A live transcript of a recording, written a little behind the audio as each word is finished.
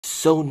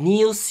So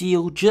NIO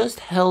CEO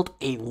just held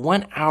a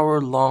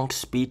 1-hour-long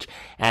speech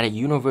at a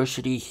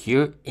university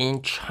here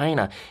in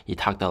China. He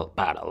talked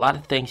about a lot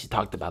of things. He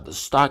talked about the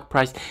stock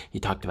price. He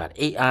talked about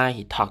AI.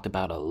 He talked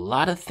about a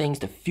lot of things,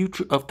 the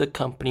future of the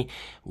company,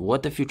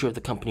 what the future of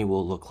the company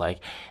will look like.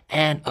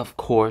 And of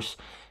course,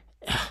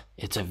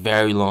 it's a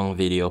very long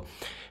video.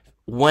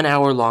 1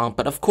 hour long,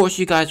 but of course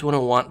you guys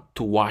wouldn't want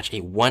to watch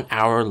a 1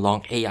 hour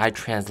long AI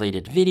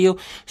translated video,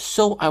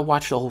 so I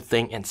watched the whole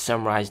thing and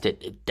summarized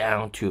it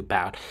down to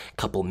about a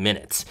couple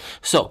minutes.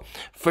 So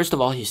first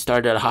of all, he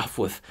started off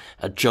with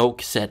a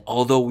joke, said,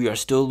 although we are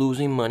still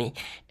losing money,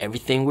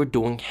 everything we're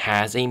doing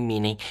has a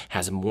meaning,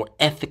 has a more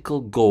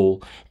ethical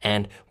goal,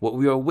 and what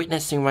we are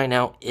witnessing right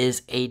now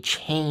is a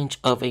change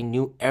of a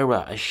new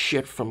era, a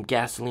shift from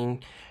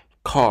gasoline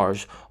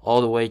cars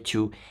all the way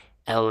to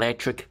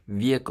electric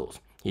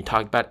vehicles. He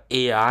talked about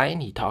AI,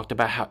 and he talked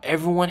about how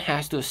everyone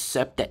has to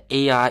accept that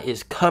AI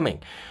is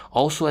coming.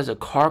 Also, as a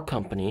car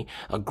company,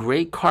 a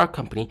great car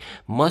company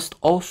must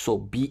also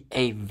be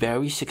a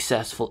very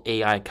successful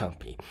AI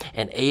company.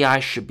 And AI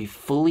should be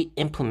fully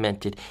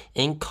implemented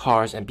in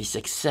cars and be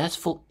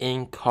successful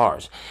in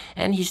cars.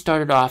 And he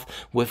started off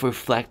with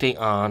reflecting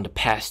on the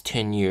past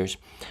 10 years.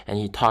 And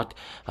he talked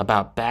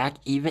about back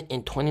even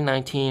in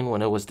 2019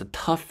 when it was the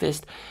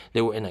toughest,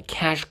 they were in a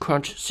cash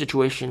crunch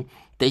situation.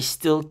 They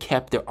still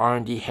kept their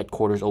R&D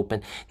headquarters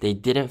open. They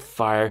didn't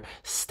fire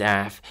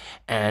staff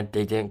and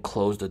they didn't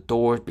close the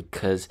doors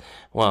because,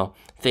 well,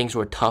 things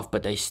were tough,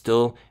 but they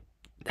still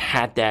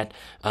had that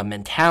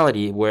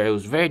mentality where it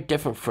was very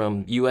different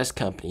from U.S.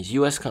 companies.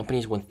 U.S.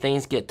 companies, when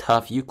things get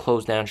tough, you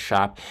close down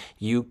shop,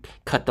 you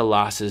cut the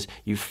losses,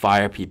 you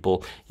fire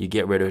people, you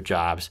get rid of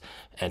jobs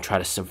and try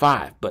to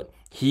survive. But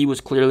he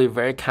was clearly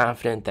very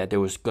confident that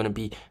there was going to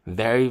be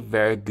very,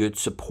 very good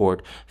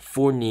support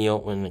for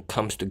NIO when it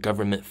comes to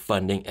government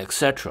funding,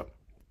 etc.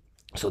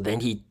 So then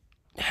he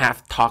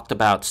half talked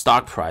about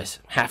stock price,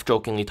 half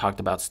jokingly talked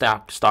about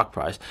stock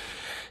price,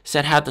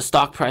 said how the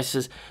stock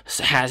prices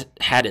has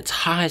had its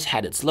highs,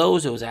 had its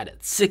lows. It was at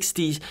its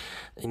 60s,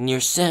 near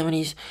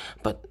 70s,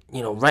 but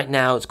right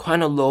now it's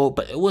kind of low,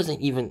 but it wasn't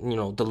even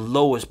the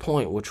lowest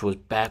point, which was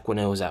back when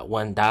it was at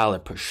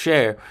 $1 per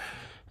share.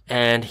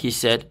 And he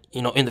said,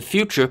 in the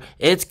future,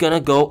 it's going to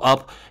go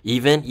up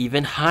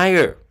even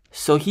higher.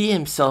 So he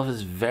himself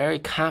is very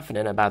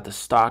confident about the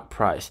stock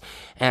price.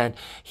 And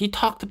he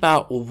talked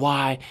about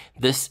why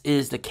this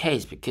is the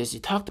case, because he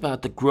talked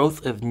about the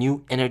growth of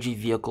new energy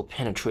vehicle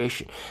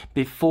penetration.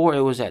 Before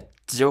it was at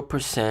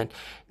 0%,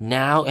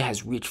 now it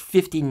has reached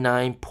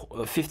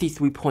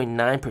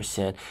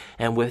 53.9%,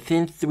 and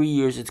within 3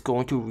 years it's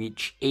going to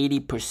reach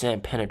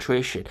 80%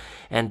 penetration,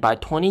 and by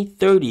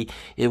 2030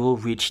 it will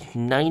reach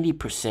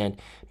 90%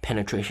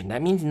 penetration.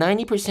 That means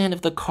 90% of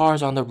the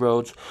cars on the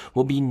roads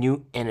will be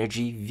new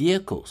energy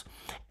vehicles.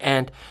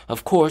 And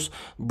of course,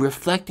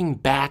 reflecting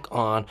back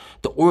on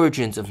the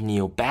origins of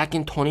NIO back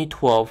in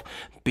 2012,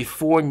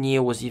 before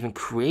NIO was even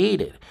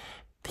created,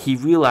 he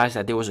realized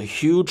that there was a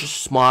huge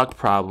smog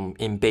problem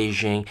in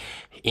Beijing,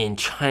 in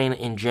China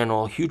in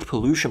general, huge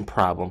pollution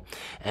problem,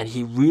 and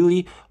he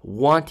really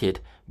wanted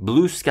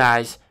blue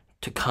skies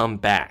to come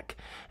back.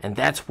 And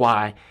that's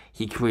why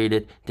he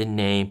created the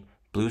name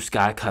Blue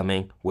Sky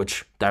Coming,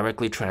 which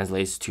directly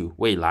translates to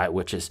未来,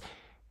 which is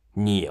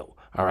NIO.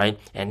 All right.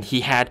 And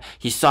he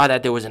saw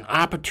that there was an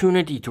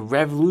opportunity to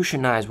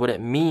revolutionize what it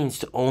means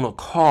to own a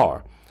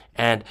car.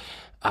 And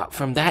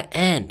from that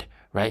end,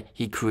 right,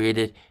 he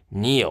created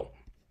NIO.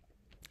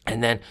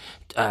 And then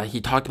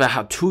he talked about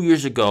how 2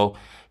 years ago,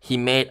 he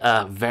made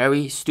a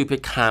very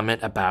stupid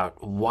comment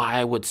about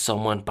why would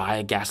someone buy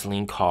a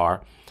gasoline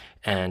car.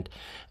 And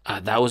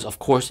that was, of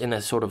course, in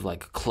a sort of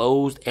like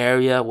closed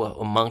area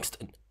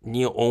amongst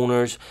NIO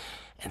owners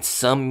and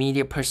some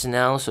media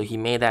personnel. So he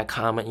made that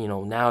comment,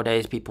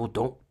 nowadays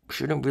people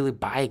shouldn't really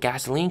buy a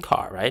gasoline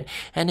car, right?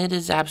 And it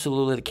is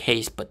absolutely the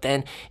case, but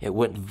then it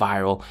went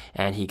viral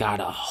and he got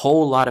a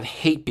whole lot of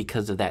hate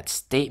because of that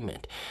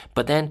statement.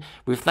 But then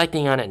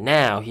reflecting on it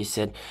now, he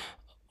said,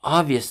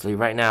 obviously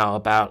right now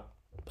about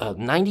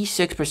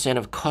 96%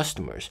 of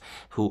customers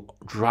who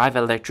drive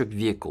electric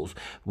vehicles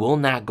will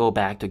not go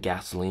back to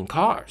gasoline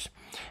cars.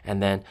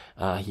 And then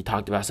he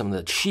talked about some of the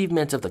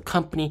achievements of the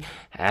company.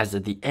 As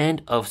of the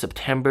end of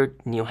September,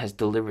 NIO has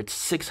delivered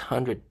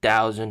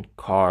 600,000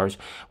 cars,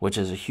 which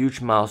is a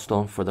huge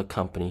milestone for the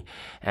company.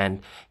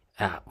 And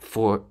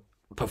for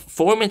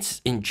performance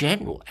in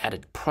general, at a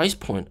price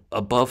point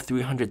above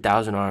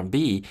 300,000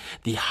 RMB,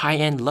 the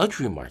high-end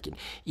luxury market,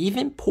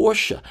 even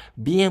Porsche,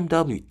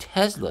 BMW,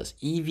 Teslas,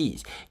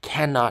 EVs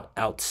cannot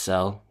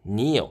outsell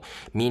NIO,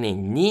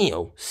 meaning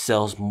NIO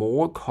sells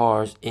more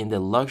cars in the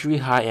luxury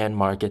high-end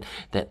market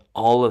than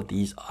all of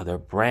these other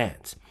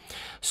brands.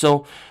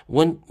 So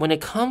when it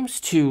comes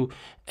to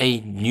a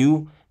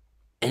new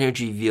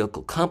energy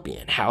vehicle company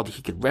and how he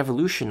could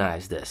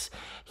revolutionize this,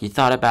 he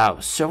thought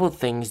about several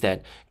things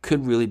that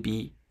could really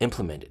be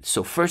implemented.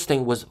 So first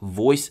thing was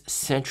voice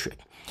centric.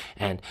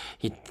 And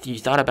he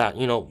thought about,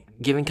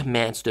 giving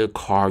commands to a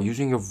car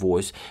using your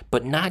voice,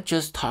 but not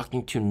just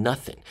talking to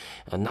nothing.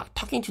 Not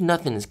talking to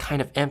nothing is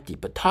kind of empty,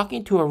 but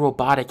talking to a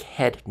robotic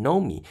head,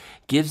 Nomi,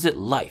 gives it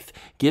life,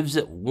 gives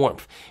it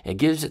warmth, it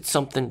gives it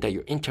something that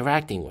you're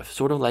interacting with,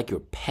 sort of like your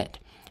pet.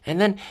 And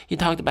then he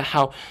talked about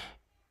how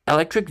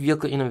electric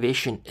vehicle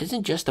innovation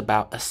isn't just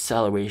about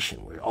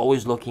acceleration. We're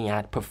always looking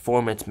at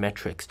performance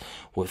metrics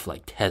with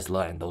like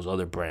Tesla and those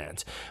other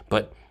brands.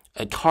 But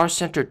a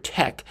car-centered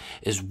tech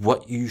is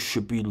what you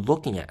should be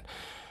looking at.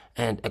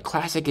 And a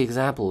classic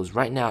example is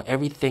right now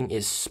everything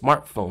is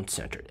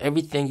smartphone-centered.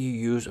 Everything you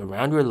use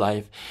around your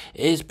life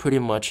is pretty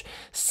much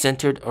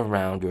centered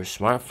around your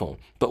smartphone.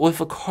 But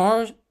with a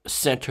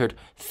car-centered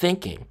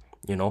thinking,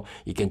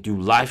 you can do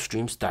live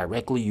streams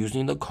directly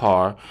using the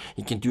car.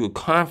 You can do a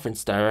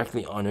conference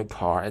directly on your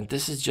car. And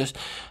this is just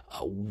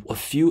a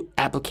few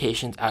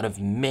applications out of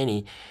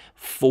many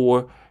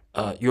for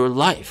your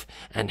life,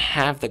 and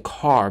have the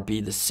car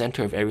be the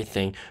center of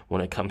everything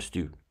when it comes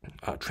to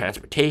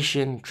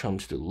transportation,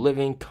 comes to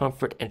living,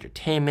 comfort,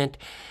 entertainment,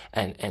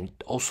 and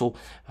also,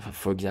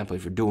 for example,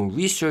 if you're doing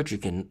research, you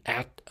can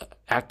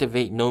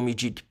activate Nomi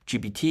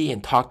GPT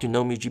and talk to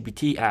Nomi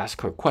GPT,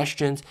 ask her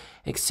questions,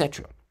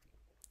 etc.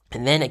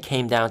 And then it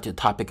came down to the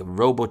topic of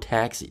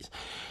robo-taxis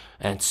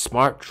and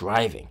smart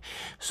driving.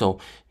 So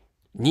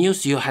NIO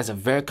CEO has a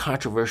very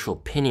controversial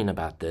opinion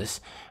about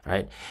this,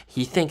 right?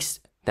 He thinks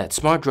that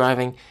smart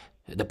driving,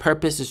 the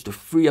purpose is to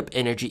free up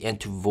energy and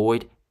to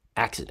avoid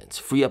accidents,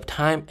 free up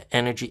time,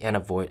 energy, and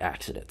avoid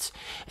accidents.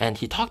 And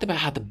he talked about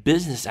how the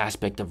business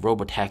aspect of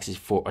robo-taxis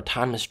for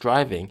autonomous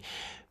driving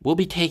will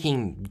be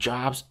taking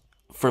jobs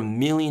from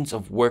millions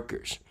of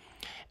workers.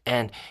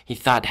 And he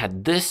thought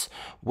that this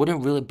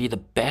wouldn't really be the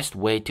best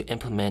way to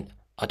implement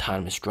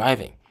autonomous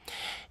driving.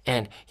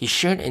 And he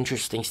shared an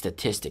interesting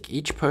statistic.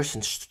 Each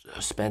person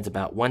spends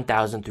about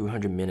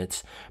 1,300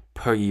 minutes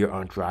per year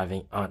on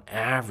driving on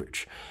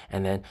average.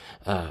 And then,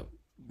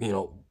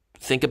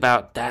 think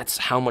about that's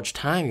how much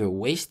time you're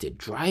wasted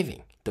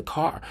driving the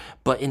car.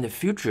 But in the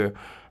future,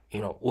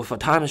 with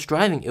autonomous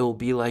driving, it will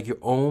be like your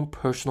own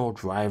personal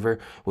driver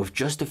with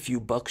just a few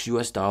bucks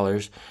US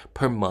dollars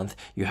per month.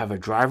 You have a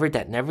driver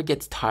that never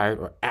gets tired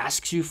or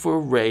asks you for a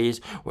raise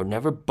or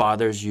never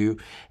bothers you.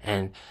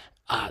 And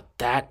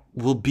that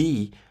will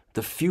be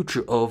the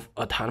future of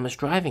autonomous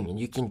driving. And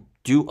you can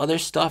do other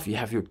stuff. You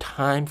have your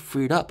time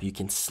freed up. You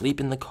can sleep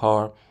in the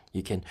car.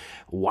 You can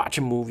watch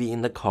a movie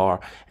in the car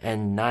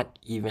and not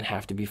even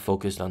have to be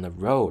focused on the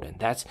road. And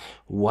that's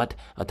what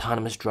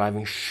autonomous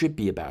driving should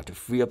be about, to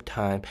free up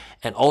time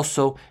and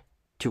also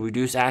to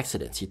reduce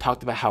accidents. He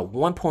talked about how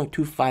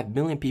 1.25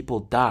 million people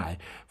die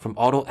from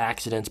auto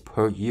accidents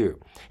per year.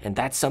 And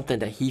that's something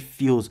that he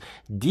feels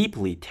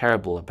deeply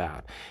terrible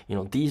about.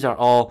 These are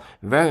all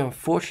very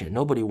unfortunate.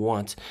 Nobody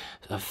wants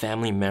a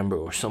family member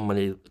or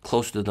somebody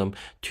close to them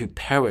to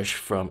perish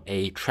from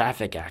a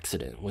traffic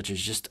accident, which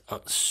is just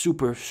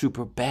super,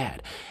 super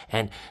bad.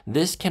 And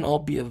this can all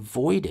be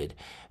avoided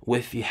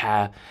if you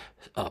have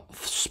a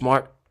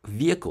smart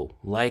vehicle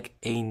like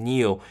a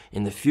NIO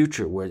in the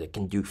future where they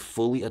can do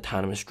fully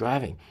autonomous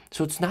driving.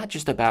 So it's not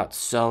just about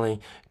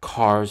selling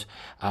cars,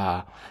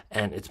 and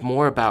it's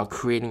more about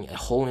creating a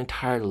whole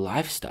entire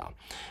lifestyle.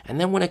 And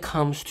then when it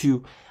comes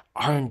to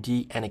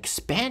R&D and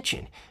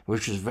expansion,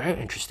 which is very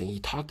interesting,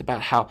 he talked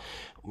about how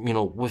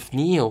with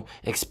NIO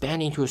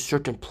expanding to a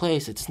certain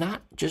place, it's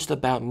not just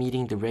about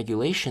meeting the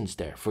regulations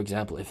there. For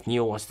example, if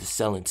NIO wants to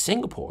sell in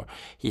Singapore,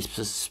 he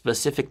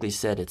specifically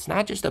said it's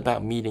not just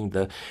about meeting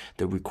the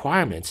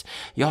requirements.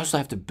 You also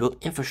have to build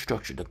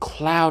infrastructure, the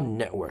cloud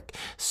network,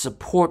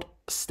 support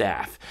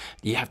staff.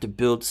 You have to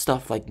build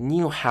stuff like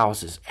NIO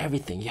houses,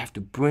 everything. You have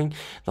to bring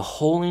the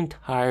whole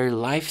entire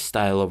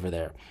lifestyle over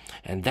there.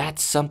 And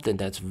that's something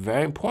that's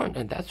very important.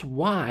 And that's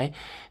why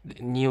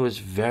NIO is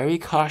very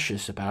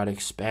cautious about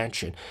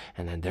expansion.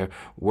 And then they're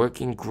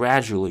working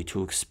gradually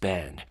to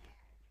expand.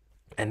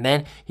 And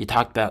then he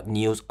talked about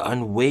NIO's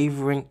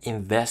unwavering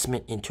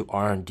investment into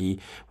R&D,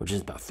 which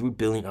is about 3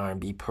 billion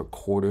RMB per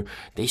quarter.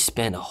 They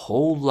spend a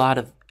whole lot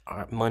of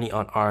money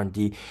on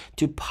R&D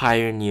to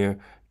pioneer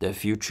the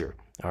future.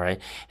 All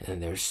right,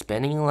 and they're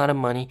spending a lot of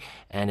money,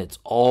 and it's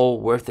all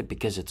worth it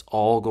because it's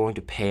all going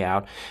to pay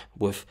out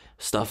with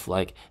stuff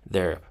like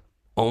their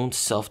own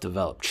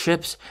self-developed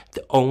chips,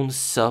 their own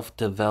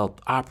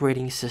self-developed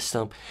operating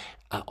system.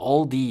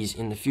 All these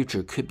in the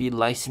future could be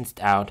licensed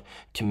out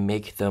to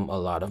make them a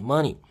lot of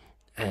money.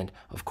 And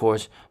of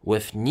course,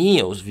 with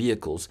NIO's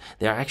vehicles,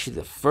 they are actually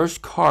the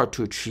first car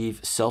to achieve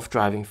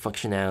self-driving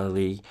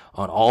functionality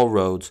on all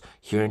roads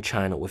here in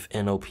China with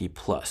NOP+,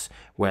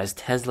 whereas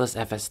Tesla's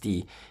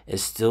FSD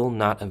is still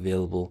not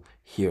available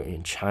here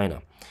in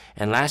China.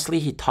 And lastly,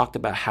 he talked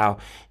about how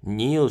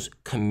NIO's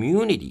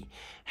community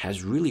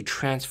has really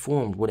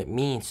transformed what it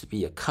means to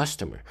be a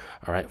customer,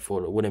 all right,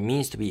 for what it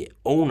means to be an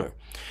owner.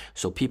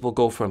 So people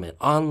go from an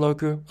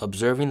onlooker,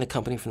 observing the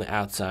company from the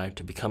outside,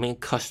 to becoming a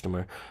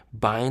customer,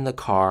 buying the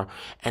car,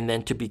 and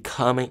then to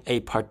becoming a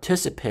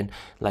participant,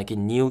 like a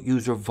NIO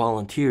user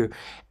volunteer,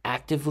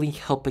 actively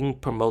helping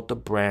promote the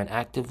brand,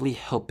 actively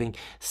helping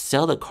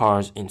sell the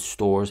cars in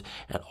stores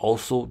and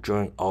also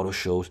during auto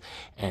shows,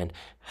 and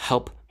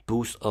help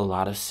boost a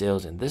lot of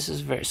sales. And this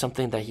is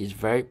something that he's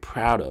very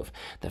proud of,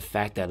 the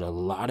fact that a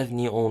lot of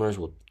NIO owners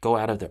will go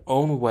out of their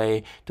own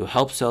way to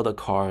help sell the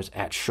cars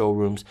at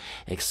showrooms,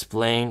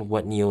 explain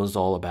what NIO is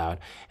all about,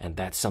 and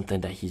that's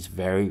something that he's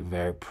very,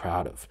 very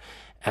proud of.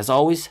 As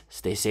always,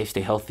 stay safe,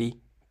 stay healthy.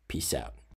 Peace out.